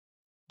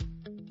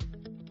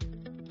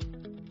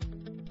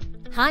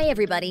Hi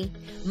everybody,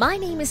 my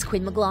name is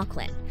Quinn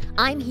McLaughlin.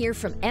 I'm here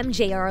from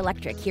MJR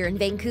Electric here in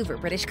Vancouver,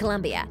 British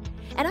Columbia,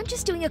 and I'm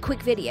just doing a quick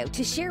video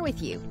to share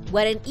with you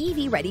what an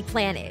EV-ready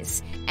plan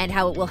is and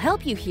how it will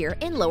help you here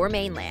in Lower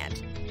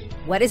Mainland.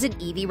 What is an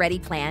EV-ready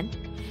plan?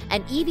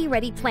 An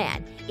EV-ready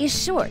plan is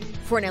short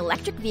for an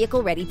electric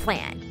vehicle-ready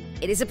plan.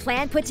 It is a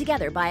plan put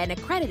together by an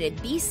accredited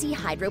BC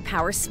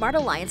Hydropower Smart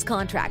Alliance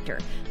contractor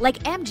like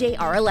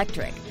MJR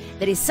Electric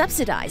that is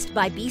subsidized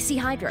by BC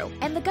Hydro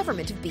and the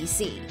Government of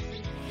BC.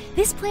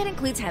 This plan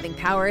includes having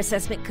power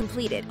assessment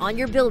completed on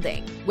your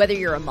building, whether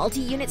you're a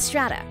multi-unit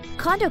strata,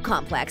 condo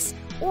complex,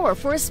 or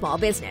for a small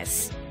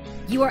business.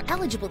 You are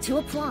eligible to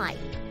apply.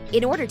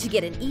 In order to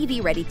get an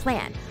EV-ready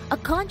plan, a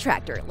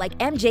contractor like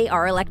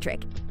MJR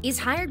Electric is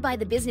hired by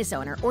the business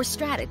owner or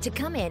strata to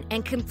come in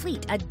and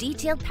complete a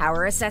detailed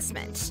power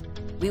assessment.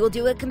 We will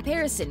do a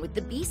comparison with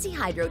the BC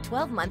Hydro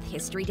 12-month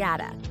history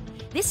data.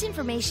 This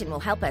information will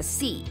help us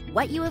see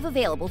what you have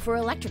available for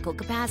electrical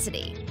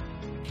capacity.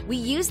 We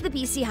use the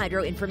BC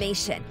Hydro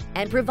information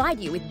and provide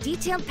you with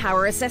detailed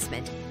power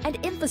assessment and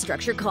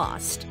infrastructure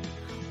cost.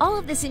 All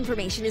of this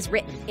information is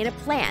written in a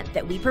plan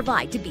that we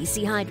provide to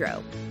BC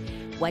Hydro.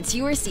 Once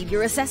you receive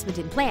your assessment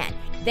and plan,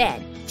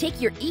 then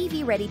take your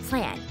EV-ready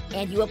plan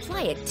and you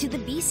apply it to the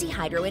BC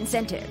Hydro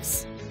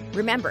incentives.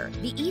 Remember,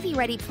 the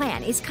EV-ready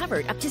plan is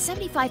covered up to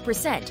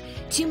 75%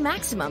 to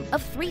maximum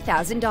of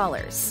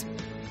 $3,000.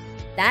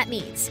 That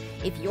means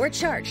if you're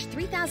charged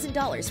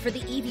 $3,000 for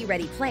the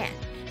EV-ready plan,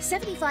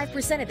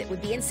 75% of it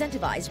would be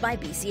incentivized by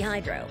BC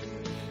Hydro.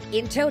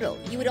 In total,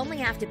 you would only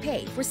have to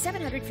pay for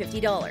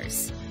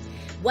 $750.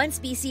 Once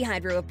BC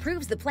Hydro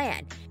approves the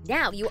plan,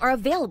 now you are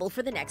available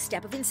for the next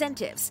step of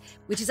incentives,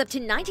 which is up to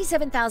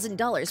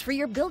 $97,000 for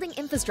your building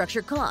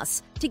infrastructure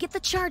costs to get the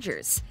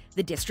chargers,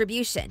 the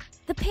distribution,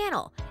 the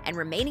panel, and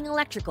remaining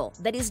electrical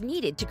that is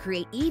needed to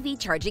create EV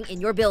charging in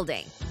your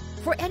building.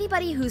 For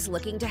anybody who's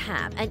looking to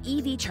have an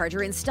EV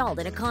charger installed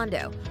in a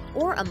condo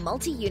or a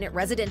multi-unit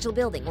residential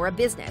building or a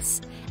business,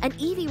 an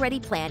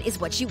EV-ready plan is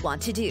what you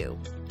want to do.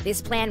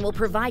 This plan will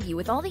provide you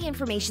with all the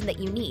information that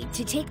you need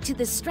to take to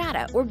the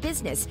strata or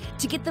business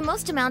to get the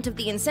most amount of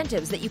the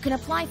incentives that you can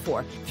apply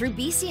for through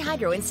BC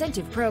Hydro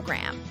Incentive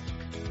Program.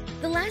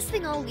 The last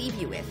thing I'll leave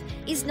you with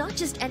is not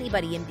just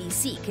anybody in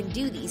BC can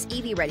do these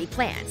EV-ready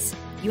plans.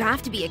 You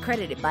have to be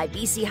accredited by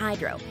BC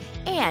Hydro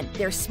and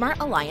their Smart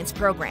Alliance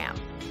program.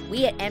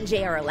 We at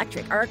MJR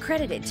Electric are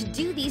accredited to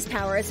do these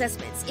power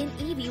assessments in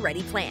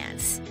EV-ready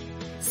plans.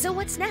 So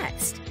what's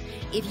next?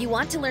 If you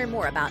want to learn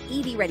more about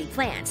EV-ready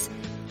plans,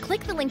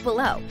 click the link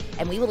below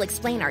and we will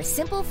explain our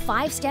simple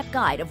 5-step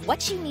guide of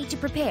what you need to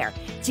prepare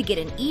to get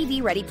an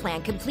EV-ready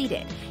plan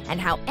completed and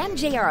how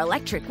MJR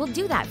Electric will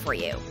do that for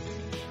you.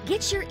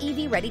 Get your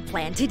EV-ready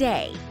plan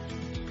today.